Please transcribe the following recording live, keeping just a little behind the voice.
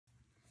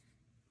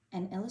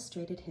An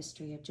Illustrated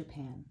History of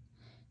Japan.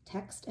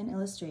 Text and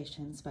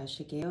illustrations by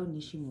Shigeo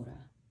Nishimura.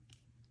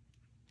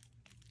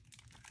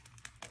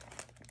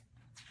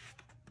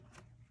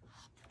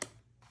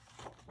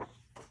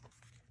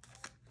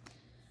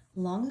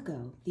 Long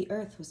ago, the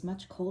earth was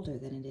much colder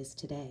than it is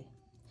today.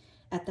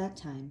 At that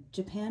time,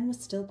 Japan was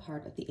still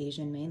part of the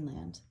Asian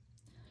mainland.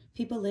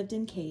 People lived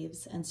in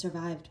caves and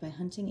survived by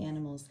hunting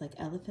animals like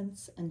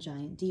elephants and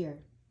giant deer.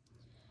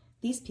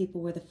 These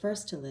people were the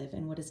first to live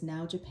in what is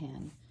now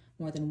Japan,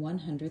 more than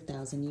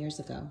 100,000 years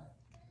ago.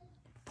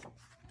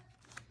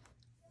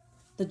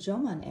 The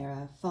Jomon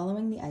era,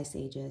 following the Ice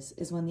Ages,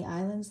 is when the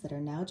islands that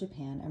are now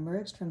Japan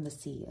emerged from the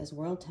sea as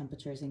world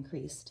temperatures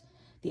increased,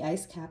 the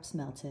ice caps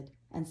melted,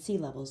 and sea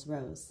levels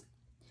rose.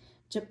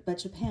 But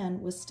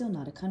Japan was still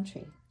not a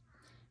country.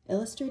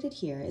 Illustrated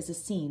here is a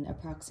scene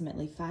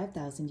approximately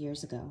 5,000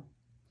 years ago.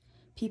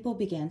 People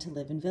began to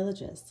live in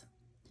villages.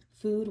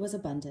 Food was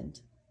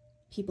abundant.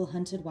 People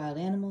hunted wild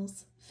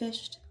animals,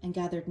 fished, and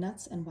gathered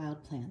nuts and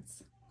wild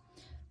plants.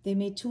 They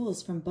made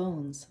tools from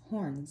bones,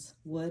 horns,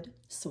 wood,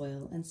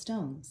 soil, and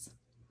stones.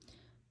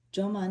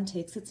 Jomon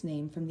takes its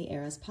name from the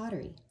era's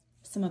pottery,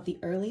 some of the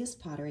earliest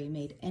pottery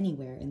made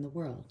anywhere in the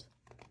world.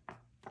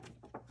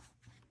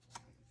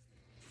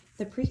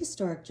 The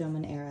prehistoric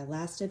Jomon era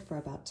lasted for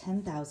about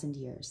 10,000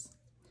 years.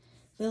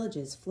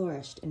 Villages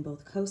flourished in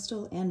both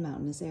coastal and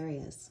mountainous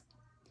areas.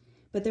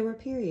 But there were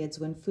periods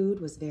when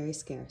food was very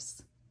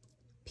scarce.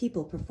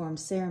 People performed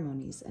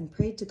ceremonies and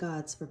prayed to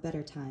gods for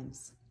better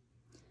times.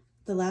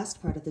 The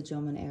last part of the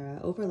Jomon era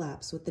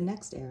overlaps with the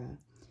next era,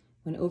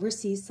 when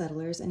overseas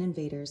settlers and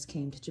invaders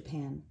came to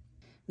Japan.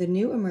 The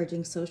new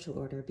emerging social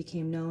order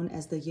became known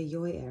as the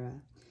Yayoi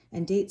era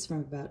and dates from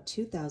about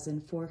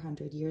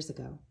 2,400 years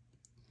ago.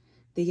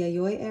 The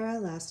Yayoi era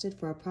lasted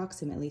for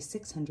approximately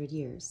 600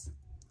 years.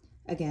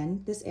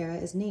 Again, this era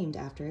is named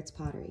after its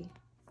pottery.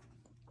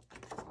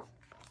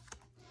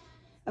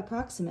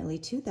 Approximately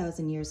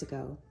 2,000 years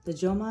ago, the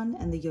Jomon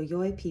and the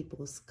Yayoi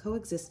peoples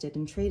coexisted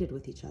and traded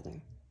with each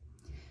other.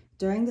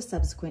 During the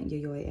subsequent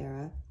Yayoi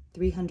era,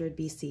 300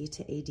 BC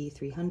to AD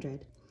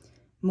 300,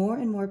 more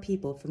and more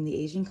people from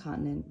the Asian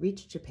continent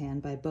reached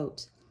Japan by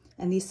boat,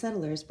 and these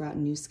settlers brought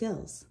new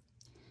skills: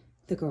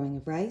 the growing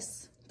of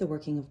rice, the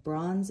working of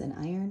bronze and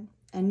iron,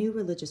 and new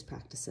religious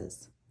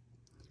practices.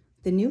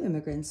 The new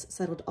immigrants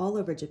settled all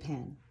over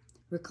Japan,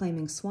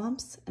 reclaiming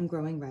swamps and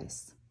growing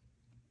rice.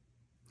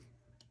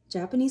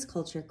 Japanese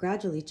culture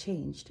gradually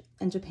changed,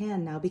 and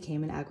Japan now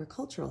became an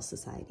agricultural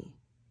society.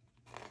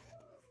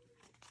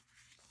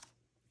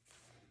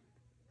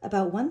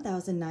 About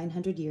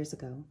 1,900 years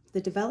ago, the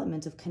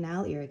development of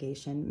canal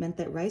irrigation meant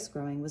that rice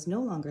growing was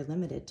no longer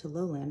limited to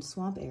lowland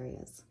swamp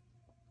areas.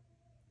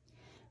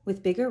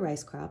 With bigger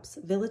rice crops,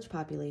 village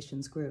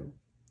populations grew.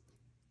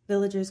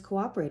 Villagers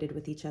cooperated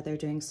with each other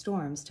during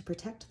storms to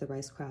protect the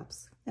rice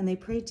crops, and they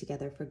prayed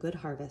together for good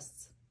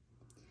harvests.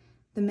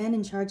 The men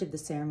in charge of the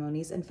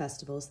ceremonies and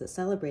festivals that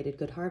celebrated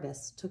good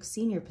harvests took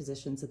senior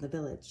positions in the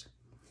village,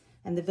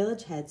 and the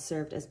village heads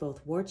served as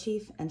both war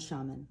chief and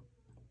shaman.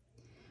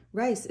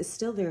 Rice is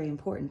still very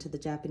important to the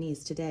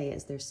Japanese today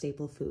as their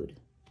staple food.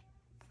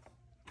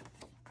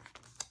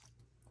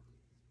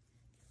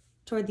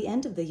 Toward the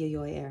end of the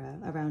Yayoi era,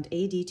 around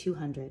AD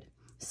 200,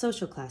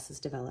 social classes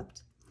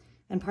developed,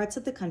 and parts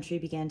of the country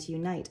began to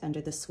unite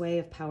under the sway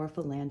of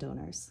powerful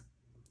landowners.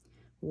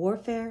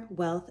 Warfare,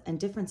 wealth, and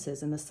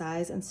differences in the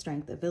size and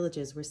strength of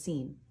villages were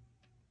seen.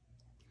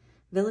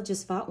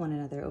 Villages fought one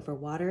another over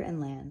water and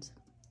land.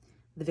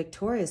 The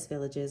victorious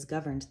villages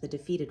governed the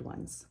defeated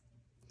ones.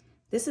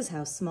 This is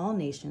how small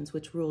nations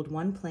which ruled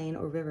one plain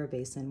or river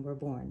basin were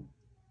born.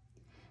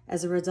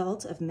 As a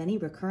result of many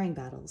recurring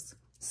battles,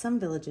 some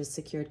villages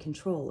secured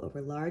control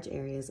over large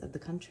areas of the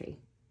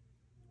country.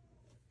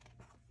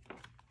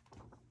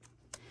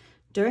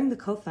 During the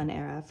Kofun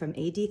era, from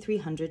AD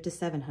 300 to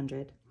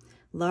 700,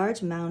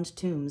 large mound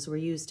tombs were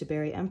used to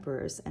bury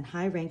emperors and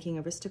high-ranking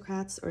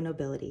aristocrats or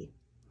nobility.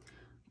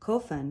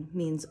 Kofun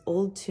means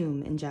old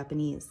tomb in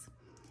Japanese,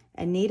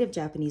 and native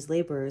Japanese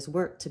laborers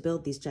worked to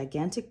build these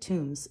gigantic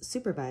tombs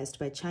supervised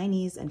by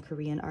Chinese and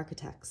Korean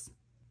architects.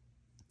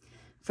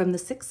 From the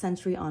 6th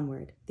century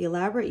onward, the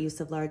elaborate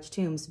use of large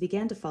tombs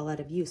began to fall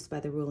out of use by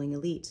the ruling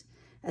elite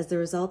as the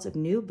result of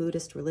new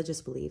Buddhist religious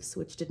beliefs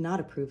which did not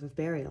approve of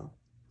burial.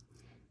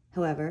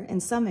 However, in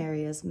some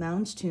areas,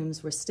 mound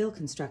tombs were still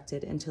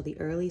constructed until the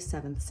early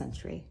 7th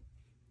century.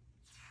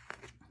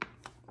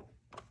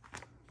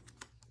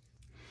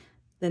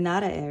 The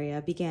Nara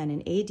area began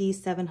in AD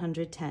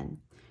 710,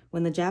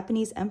 when the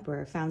Japanese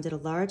emperor founded a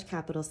large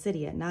capital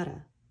city at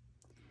Nara.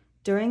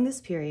 During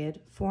this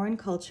period, foreign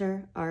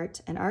culture,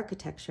 art, and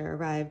architecture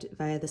arrived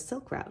via the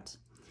Silk Route,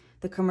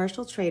 the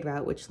commercial trade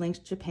route which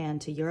linked Japan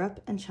to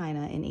Europe and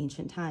China in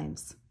ancient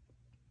times.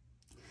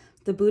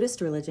 The Buddhist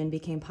religion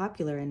became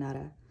popular in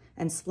Nara,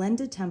 and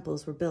splendid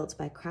temples were built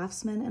by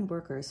craftsmen and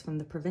workers from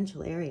the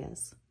provincial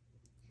areas.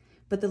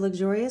 But the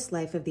luxurious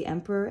life of the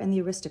emperor and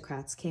the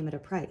aristocrats came at a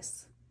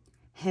price.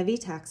 Heavy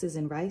taxes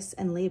in rice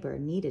and labor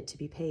needed to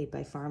be paid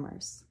by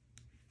farmers.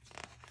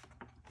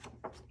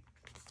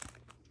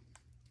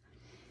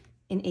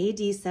 In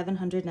AD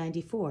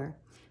 794,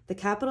 the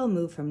capital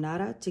moved from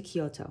Nara to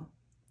Kyoto.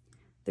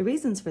 The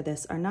reasons for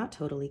this are not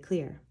totally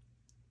clear.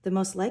 The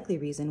most likely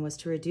reason was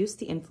to reduce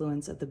the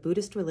influence of the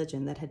Buddhist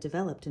religion that had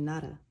developed in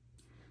Nara.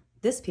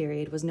 This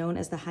period was known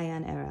as the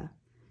Heian era,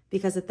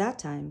 because at that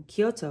time,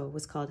 Kyoto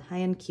was called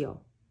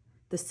Heian-kyo,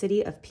 the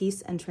city of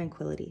peace and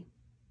tranquility.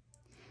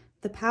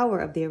 The power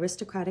of the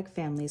aristocratic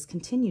families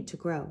continued to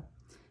grow,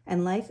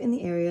 and life in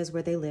the areas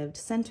where they lived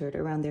centered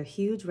around their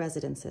huge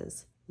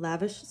residences,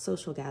 lavish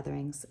social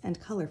gatherings, and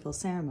colorful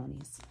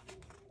ceremonies.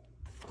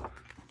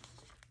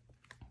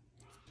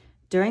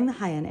 During the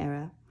Heian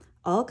era,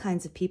 all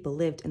kinds of people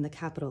lived in the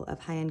capital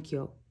of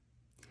Heian-kyo: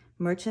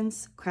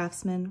 merchants,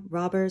 craftsmen,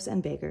 robbers,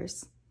 and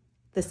beggars.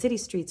 The city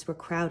streets were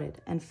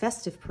crowded, and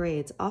festive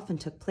parades often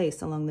took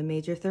place along the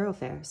major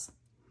thoroughfares.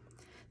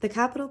 The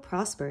capital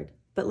prospered,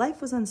 but life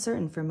was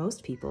uncertain for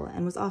most people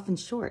and was often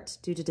short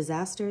due to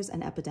disasters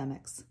and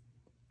epidemics.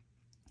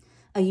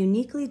 A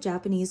uniquely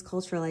Japanese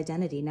cultural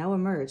identity now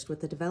emerged with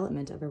the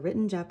development of a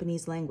written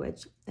Japanese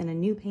language and a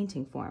new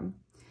painting form,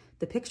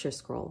 the picture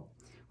scroll,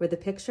 where the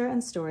picture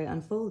and story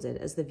unfolded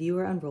as the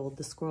viewer unrolled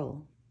the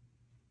scroll.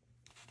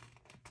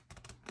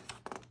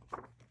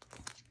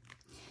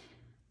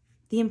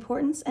 The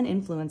importance and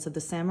influence of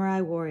the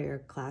samurai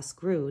warrior class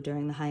grew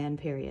during the Heian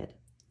period.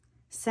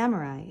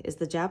 Samurai is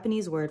the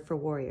Japanese word for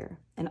warrior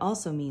and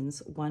also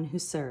means one who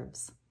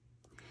serves.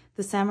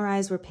 The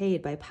samurais were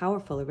paid by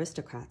powerful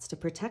aristocrats to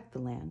protect the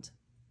land.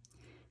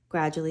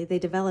 Gradually, they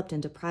developed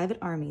into private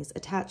armies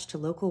attached to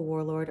local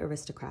warlord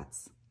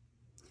aristocrats.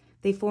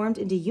 They formed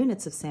into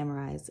units of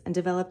samurais and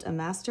developed a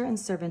master and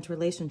servant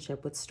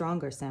relationship with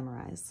stronger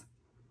samurais.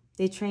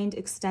 They trained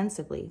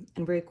extensively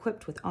and were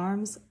equipped with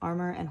arms,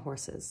 armor, and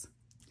horses.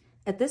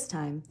 At this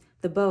time,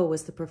 the bow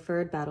was the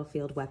preferred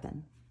battlefield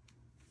weapon.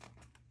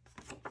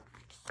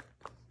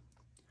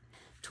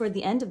 Toward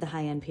the end of the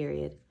Heian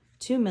period,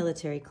 two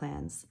military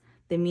clans,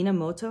 the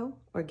Minamoto,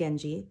 or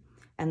Genji,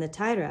 and the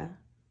Taira,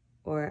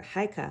 or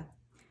Haika,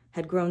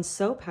 had grown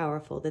so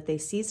powerful that they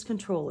seized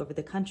control over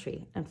the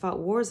country and fought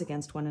wars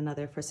against one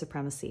another for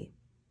supremacy.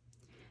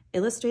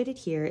 Illustrated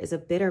here is a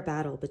bitter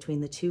battle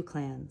between the two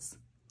clans.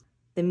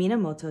 The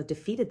Minamoto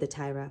defeated the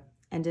Taira,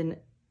 and in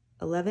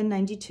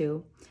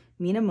 1192,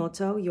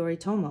 Minamoto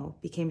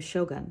Yoritomo became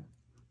shogun,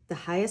 the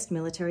highest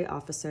military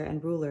officer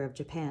and ruler of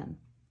Japan.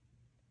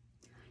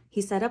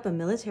 He set up a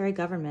military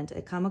government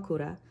at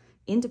Kamakura,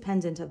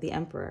 independent of the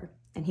emperor,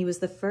 and he was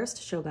the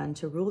first shogun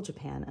to rule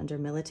Japan under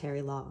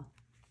military law.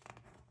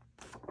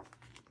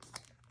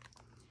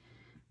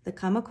 The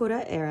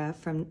Kamakura era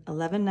from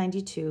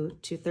 1192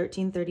 to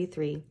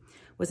 1333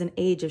 was an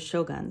age of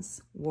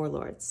shoguns,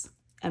 warlords,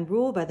 and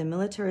rule by the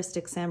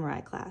militaristic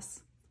samurai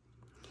class.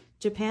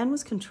 Japan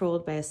was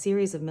controlled by a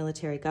series of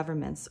military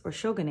governments, or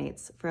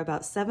shogunates, for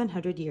about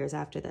 700 years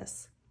after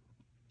this.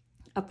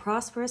 A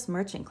prosperous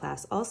merchant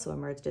class also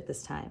emerged at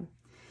this time,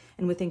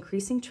 and with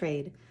increasing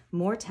trade,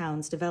 more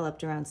towns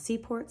developed around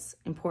seaports,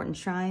 important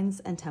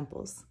shrines, and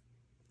temples.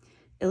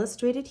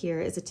 Illustrated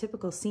here is a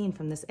typical scene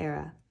from this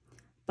era: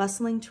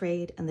 bustling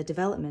trade and the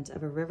development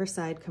of a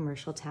riverside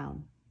commercial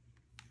town.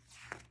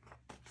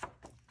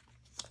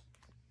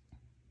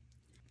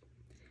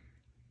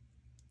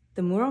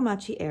 The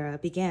Muromachi era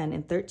began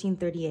in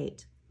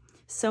 1338,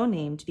 so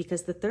named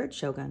because the third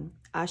shogun,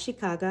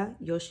 Ashikaga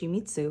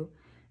Yoshimitsu,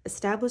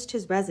 established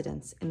his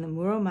residence in the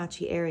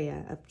Muromachi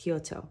area of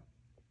Kyoto.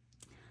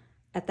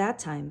 At that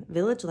time,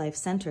 village life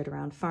centered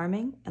around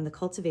farming and the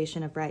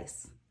cultivation of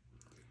rice.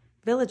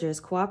 Villagers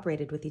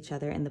cooperated with each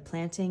other in the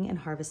planting and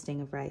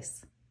harvesting of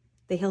rice.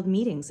 They held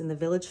meetings in the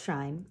village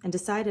shrine and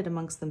decided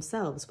amongst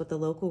themselves what the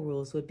local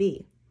rules would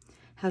be,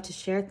 how to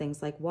share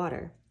things like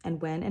water,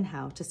 and when and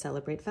how to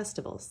celebrate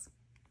festivals.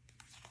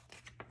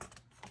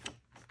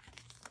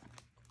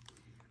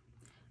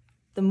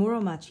 The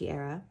Muromachi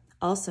era,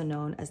 also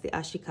known as the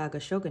Ashikaga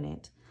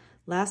shogunate,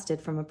 lasted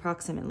from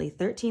approximately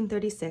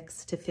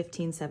 1336 to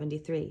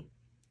 1573.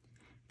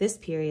 This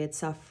period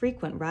saw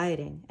frequent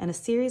rioting and a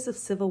series of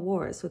civil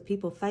wars with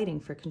people fighting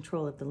for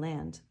control of the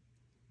land.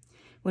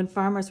 When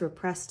farmers were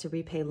pressed to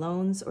repay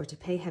loans or to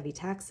pay heavy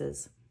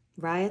taxes,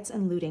 riots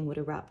and looting would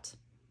erupt.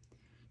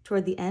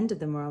 Toward the end of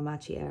the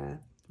Muromachi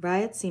era,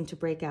 riots seemed to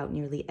break out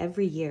nearly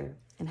every year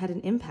and had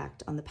an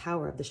impact on the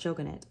power of the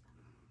shogunate.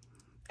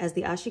 As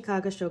the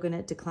Ashikaga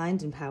shogunate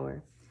declined in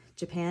power,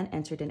 Japan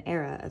entered an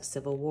era of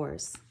civil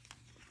wars.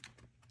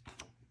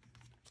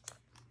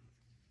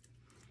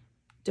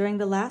 During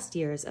the last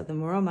years of the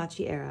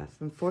Muromachi era,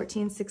 from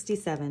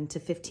 1467 to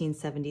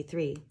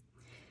 1573,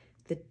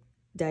 the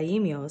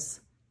daimyos,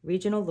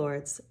 regional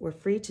lords, were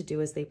free to do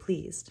as they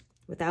pleased,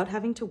 without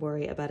having to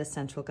worry about a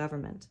central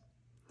government.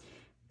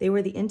 They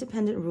were the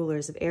independent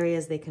rulers of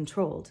areas they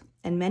controlled,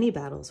 and many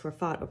battles were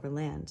fought over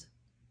land.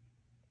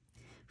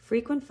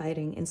 Frequent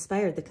fighting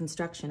inspired the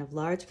construction of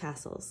large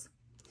castles.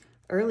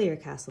 Earlier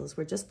castles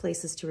were just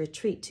places to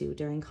retreat to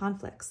during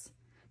conflicts,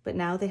 but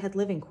now they had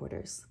living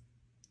quarters.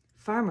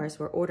 Farmers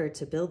were ordered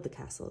to build the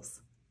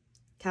castles.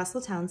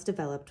 Castle towns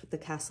developed with the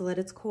castle at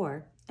its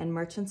core and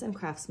merchants and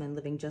craftsmen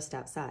living just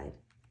outside.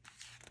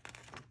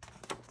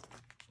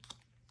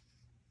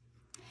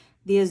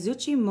 The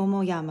Azuchi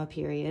Momoyama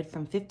period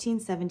from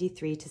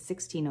 1573 to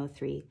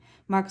 1603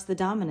 marks the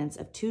dominance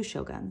of two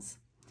shoguns,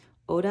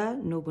 Oda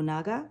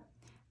Nobunaga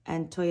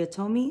and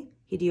Toyotomi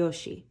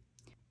Hideyoshi,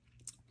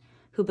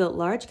 who built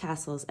large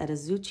castles at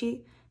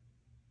Azuchi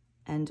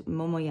and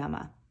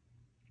Momoyama.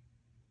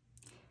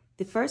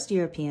 The first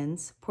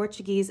Europeans,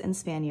 Portuguese and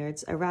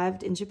Spaniards,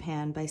 arrived in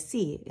Japan by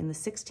sea in the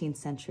 16th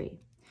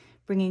century,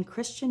 bringing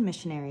Christian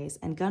missionaries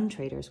and gun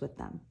traders with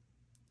them.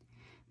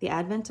 The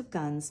advent of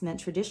guns meant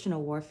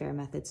traditional warfare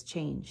methods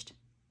changed.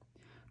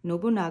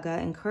 Nobunaga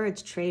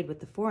encouraged trade with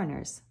the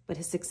foreigners, but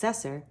his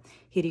successor,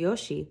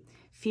 Hideyoshi,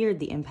 feared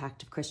the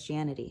impact of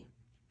Christianity.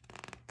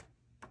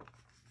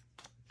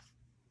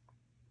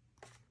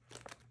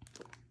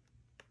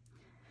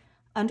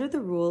 Under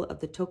the rule of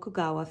the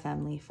Tokugawa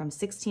family from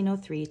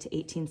 1603 to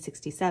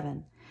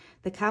 1867,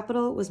 the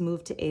capital was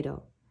moved to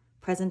Edo,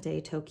 present-day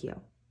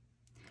Tokyo,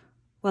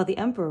 while the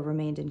emperor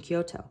remained in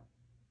Kyoto.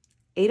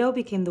 Edo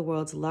became the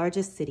world's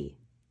largest city.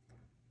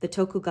 The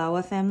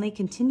Tokugawa family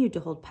continued to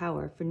hold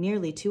power for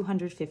nearly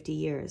 250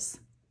 years.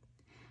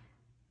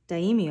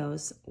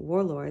 Daimyos,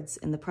 warlords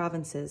in the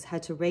provinces,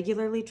 had to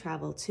regularly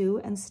travel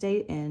to and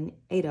stay in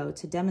Edo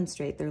to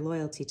demonstrate their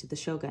loyalty to the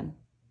shogun.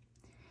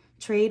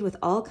 Trade with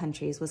all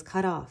countries was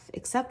cut off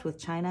except with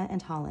China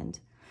and Holland,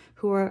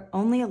 who were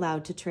only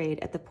allowed to trade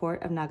at the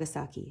port of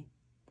Nagasaki.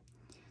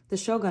 The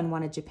shogun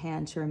wanted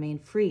Japan to remain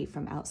free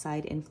from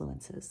outside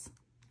influences.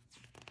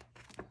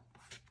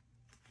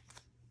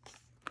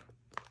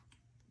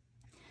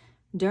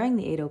 During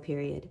the Edo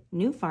period,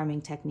 new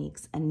farming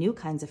techniques and new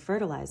kinds of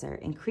fertilizer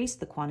increased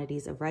the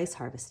quantities of rice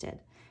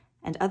harvested,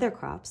 and other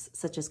crops,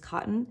 such as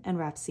cotton and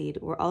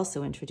rapeseed, were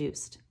also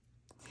introduced.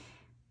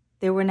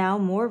 There were now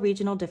more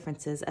regional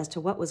differences as to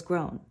what was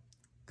grown,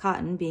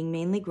 cotton being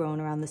mainly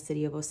grown around the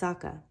city of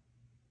Osaka.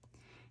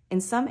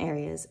 In some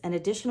areas, an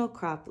additional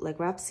crop like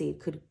rapeseed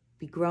could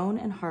be grown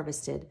and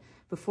harvested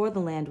before the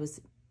land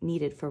was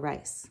needed for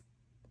rice.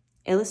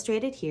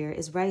 Illustrated here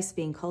is rice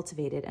being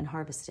cultivated and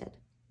harvested.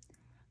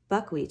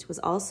 Buckwheat was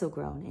also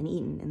grown and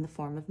eaten in the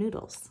form of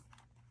noodles.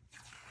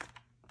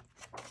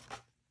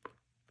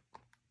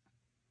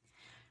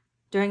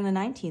 During the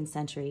 19th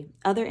century,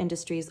 other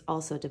industries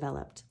also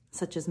developed,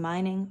 such as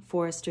mining,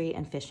 forestry,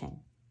 and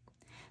fishing.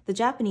 The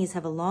Japanese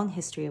have a long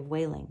history of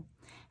whaling,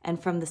 and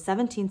from the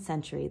 17th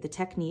century, the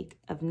technique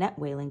of net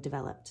whaling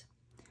developed.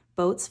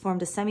 Boats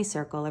formed a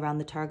semicircle around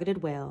the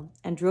targeted whale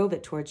and drove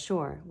it toward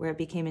shore, where it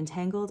became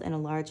entangled in a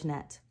large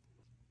net.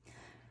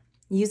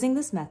 Using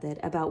this method,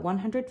 about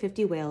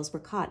 150 whales were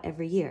caught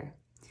every year.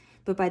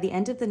 But by the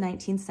end of the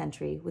 19th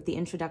century, with the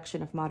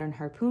introduction of modern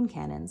harpoon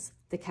cannons,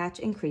 the catch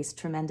increased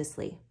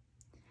tremendously.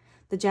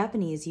 The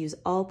Japanese use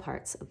all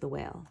parts of the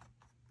whale.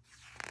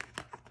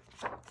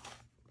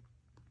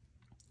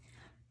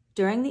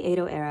 During the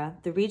Edo era,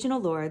 the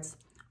regional lords,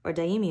 or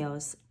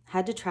daimyos,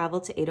 had to travel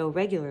to Edo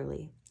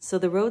regularly, so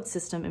the road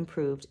system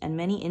improved and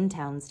many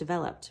inn-towns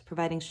developed,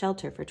 providing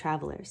shelter for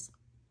travelers.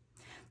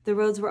 The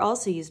roads were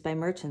also used by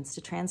merchants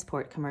to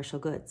transport commercial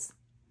goods.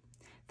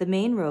 The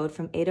main road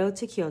from Edo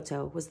to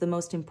Kyoto was the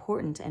most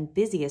important and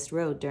busiest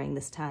road during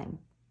this time.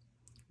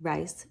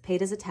 Rice,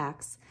 paid as a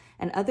tax,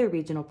 and other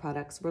regional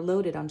products were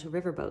loaded onto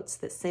riverboats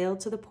that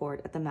sailed to the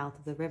port at the mouth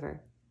of the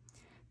river.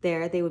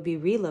 There, they would be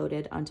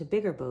reloaded onto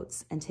bigger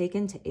boats and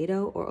taken to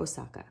Edo or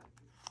Osaka.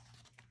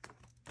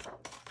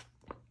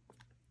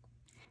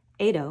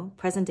 Edo,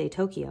 present-day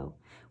Tokyo,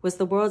 was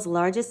the world's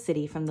largest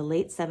city from the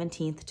late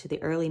 17th to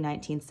the early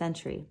 19th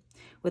century,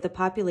 with a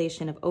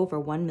population of over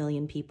 1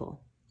 million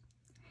people.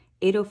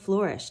 Edo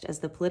flourished as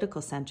the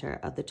political center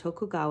of the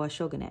Tokugawa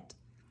shogunate.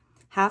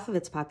 Half of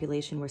its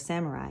population were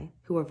samurai,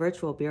 who were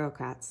virtual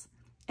bureaucrats,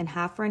 and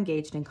half were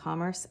engaged in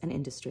commerce and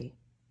industry.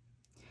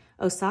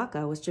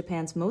 Osaka was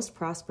Japan's most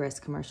prosperous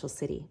commercial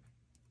city.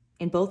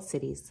 In both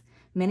cities,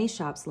 many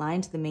shops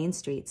lined the main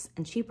streets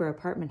and cheaper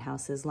apartment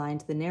houses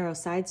lined the narrow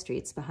side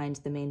streets behind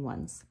the main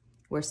ones,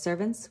 where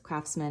servants,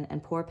 craftsmen,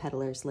 and poor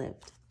peddlers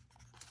lived.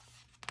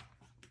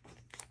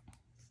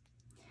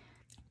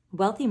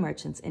 Wealthy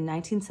merchants in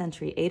 19th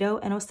century Edo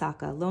and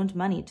Osaka loaned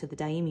money to the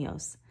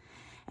daimyos,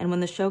 and when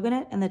the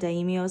shogunate and the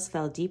daimyos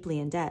fell deeply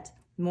in debt,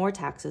 more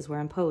taxes were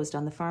imposed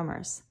on the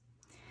farmers.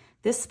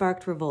 This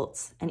sparked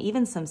revolts, and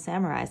even some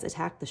samurais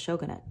attacked the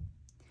shogunate.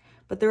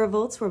 But the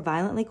revolts were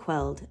violently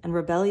quelled, and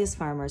rebellious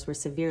farmers were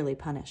severely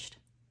punished.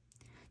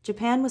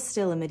 Japan was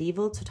still a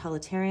medieval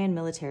totalitarian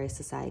military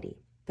society,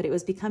 but it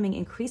was becoming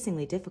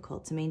increasingly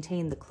difficult to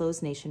maintain the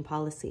closed nation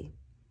policy.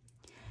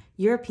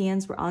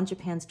 Europeans were on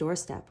Japan's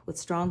doorstep with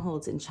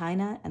strongholds in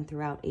China and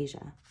throughout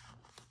Asia.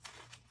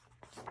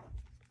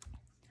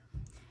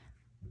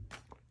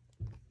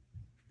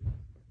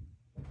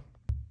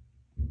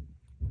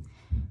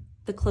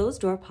 The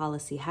closed-door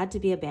policy had to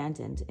be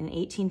abandoned in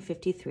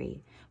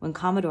 1853 when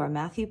Commodore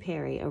Matthew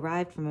Perry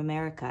arrived from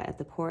America at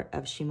the port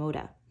of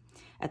Shimoda,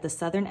 at the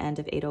southern end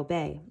of Edo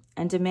Bay,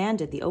 and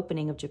demanded the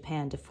opening of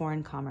Japan to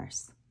foreign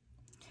commerce.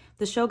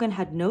 The shogun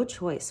had no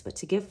choice but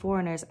to give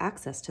foreigners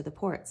access to the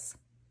ports.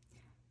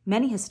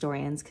 Many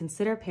historians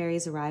consider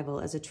Perry's arrival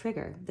as a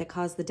trigger that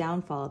caused the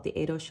downfall of the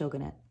Edo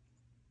shogunate.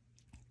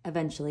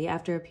 Eventually,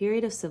 after a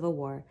period of civil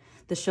war,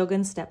 the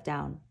shogun stepped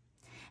down,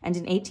 and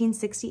in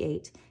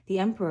 1868, the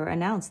emperor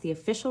announced the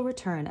official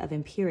return of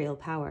imperial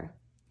power.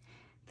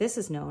 This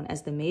is known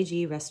as the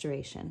Meiji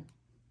Restoration.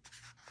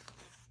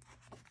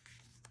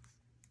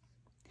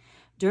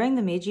 During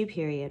the Meiji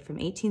period from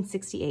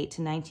 1868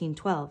 to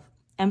 1912,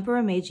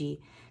 Emperor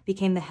Meiji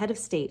became the head of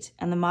state,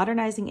 and the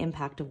modernizing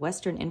impact of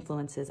Western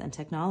influences and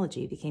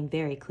technology became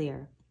very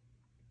clear.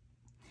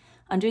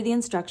 Under the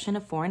instruction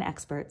of foreign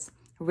experts,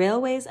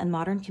 railways and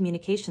modern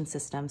communication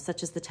systems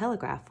such as the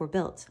telegraph were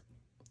built.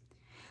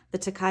 The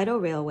Tokaido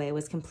Railway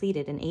was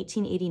completed in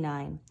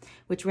 1889,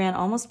 which ran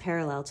almost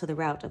parallel to the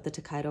route of the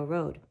Tokaido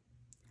Road.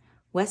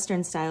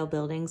 Western-style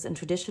buildings and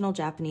traditional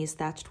Japanese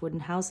thatched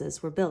wooden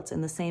houses were built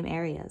in the same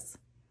areas.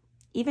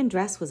 Even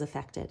dress was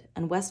affected,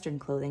 and Western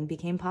clothing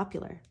became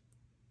popular.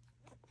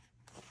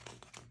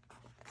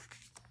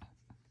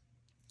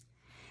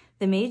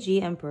 The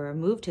Meiji Emperor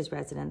moved his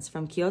residence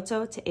from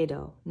Kyoto to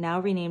Edo, now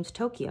renamed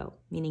Tokyo,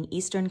 meaning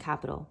Eastern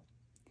Capital.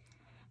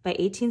 By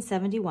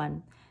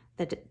 1871,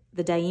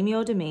 the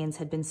daimyo domains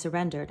had been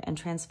surrendered and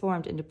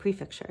transformed into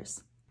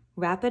prefectures.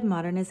 Rapid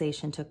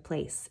modernization took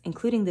place,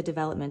 including the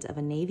development of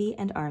a navy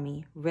and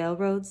army,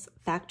 railroads,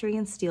 factory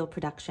and steel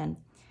production,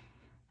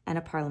 and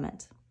a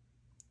parliament.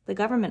 The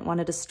government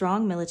wanted a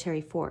strong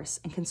military force,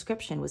 and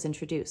conscription was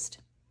introduced.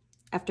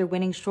 After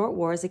winning short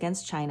wars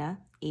against China,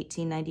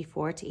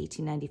 1894 to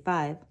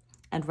 1895,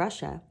 and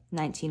Russia,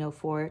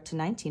 1904 to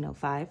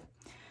 1905,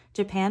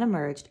 Japan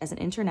emerged as an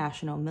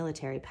international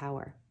military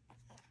power.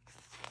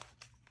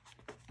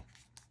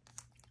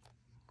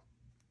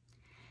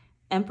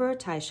 Emperor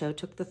Taisho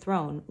took the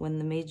throne when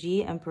the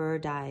Meiji Emperor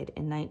died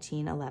in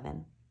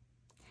 1911.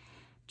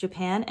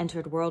 Japan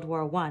entered World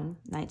War I,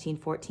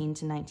 1914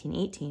 to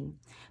 1918,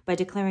 by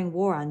declaring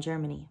war on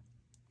Germany.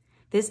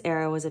 This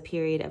era was a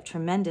period of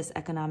tremendous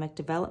economic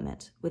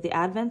development, with the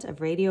advent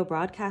of radio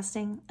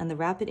broadcasting and the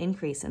rapid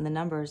increase in the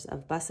numbers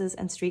of buses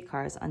and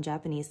streetcars on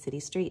Japanese city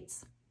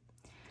streets.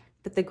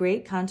 But the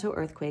Great Kanto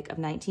earthquake of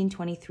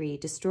 1923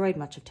 destroyed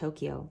much of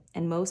Tokyo,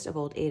 and most of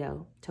Old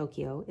Edo,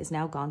 Tokyo, is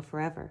now gone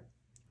forever.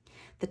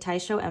 The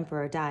Taisho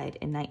Emperor died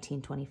in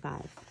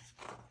 1925.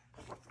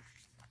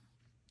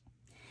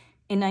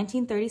 In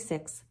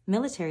 1936,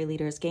 military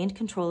leaders gained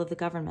control of the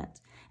government,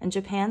 and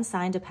Japan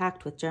signed a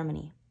pact with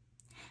Germany.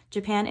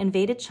 Japan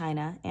invaded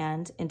China,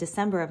 and in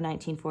December of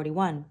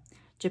 1941,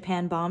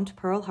 Japan bombed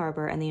Pearl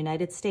Harbor, and the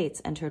United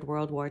States entered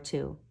World War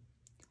II.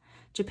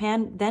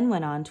 Japan then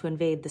went on to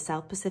invade the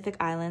South Pacific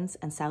Islands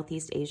and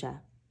Southeast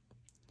Asia.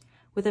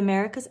 With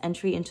America's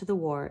entry into the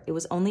war, it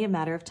was only a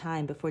matter of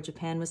time before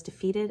Japan was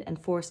defeated and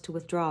forced to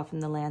withdraw from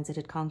the lands it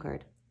had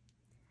conquered.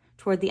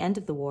 Toward the end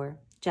of the war,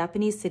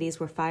 Japanese cities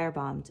were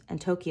firebombed,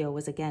 and Tokyo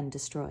was again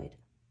destroyed.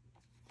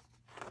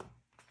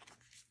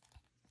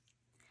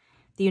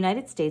 The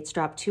United States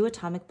dropped 2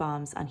 atomic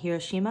bombs on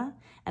Hiroshima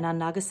and on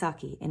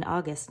Nagasaki in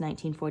August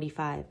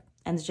 1945,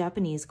 and the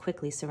Japanese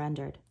quickly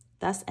surrendered,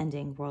 thus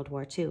ending World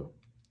War II.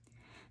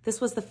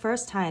 This was the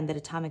first time that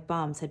atomic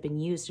bombs had been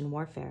used in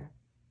warfare.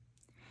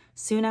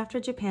 Soon after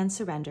Japan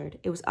surrendered,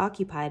 it was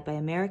occupied by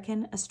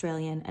American,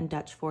 Australian, and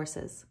Dutch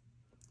forces.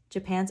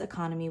 Japan's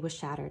economy was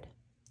shattered.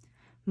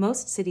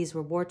 Most cities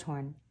were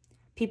war-torn.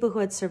 People who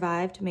had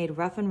survived made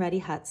rough-and-ready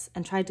huts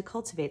and tried to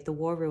cultivate the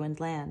war-ruined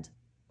land.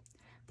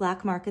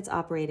 Black markets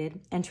operated,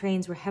 and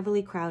trains were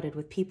heavily crowded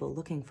with people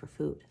looking for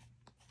food.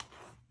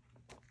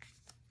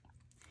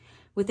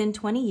 Within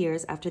 20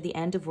 years after the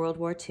end of World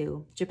War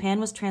II, Japan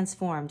was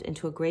transformed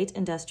into a great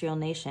industrial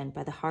nation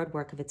by the hard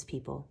work of its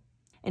people.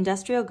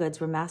 Industrial goods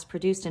were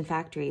mass-produced in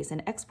factories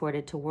and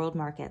exported to world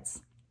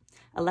markets.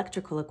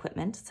 Electrical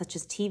equipment, such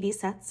as TV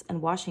sets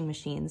and washing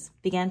machines,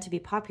 began to be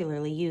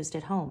popularly used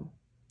at home.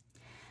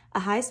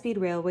 A high-speed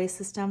railway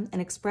system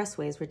and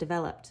expressways were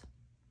developed.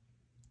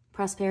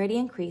 Prosperity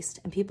increased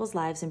and people's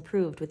lives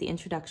improved with the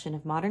introduction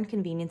of modern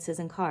conveniences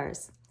and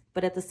cars,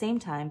 but at the same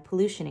time,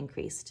 pollution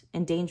increased,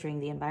 endangering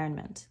the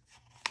environment.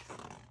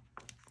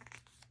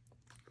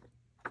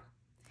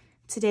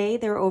 Today,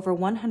 there are over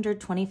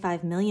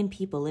 125 million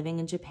people living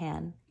in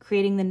Japan,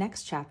 creating the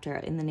next chapter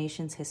in the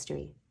nation's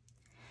history.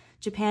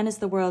 Japan is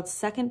the world's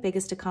second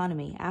biggest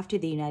economy after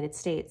the United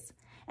States,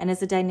 and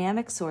is a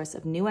dynamic source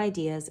of new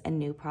ideas and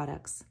new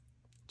products.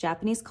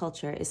 Japanese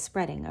culture is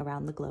spreading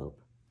around the globe.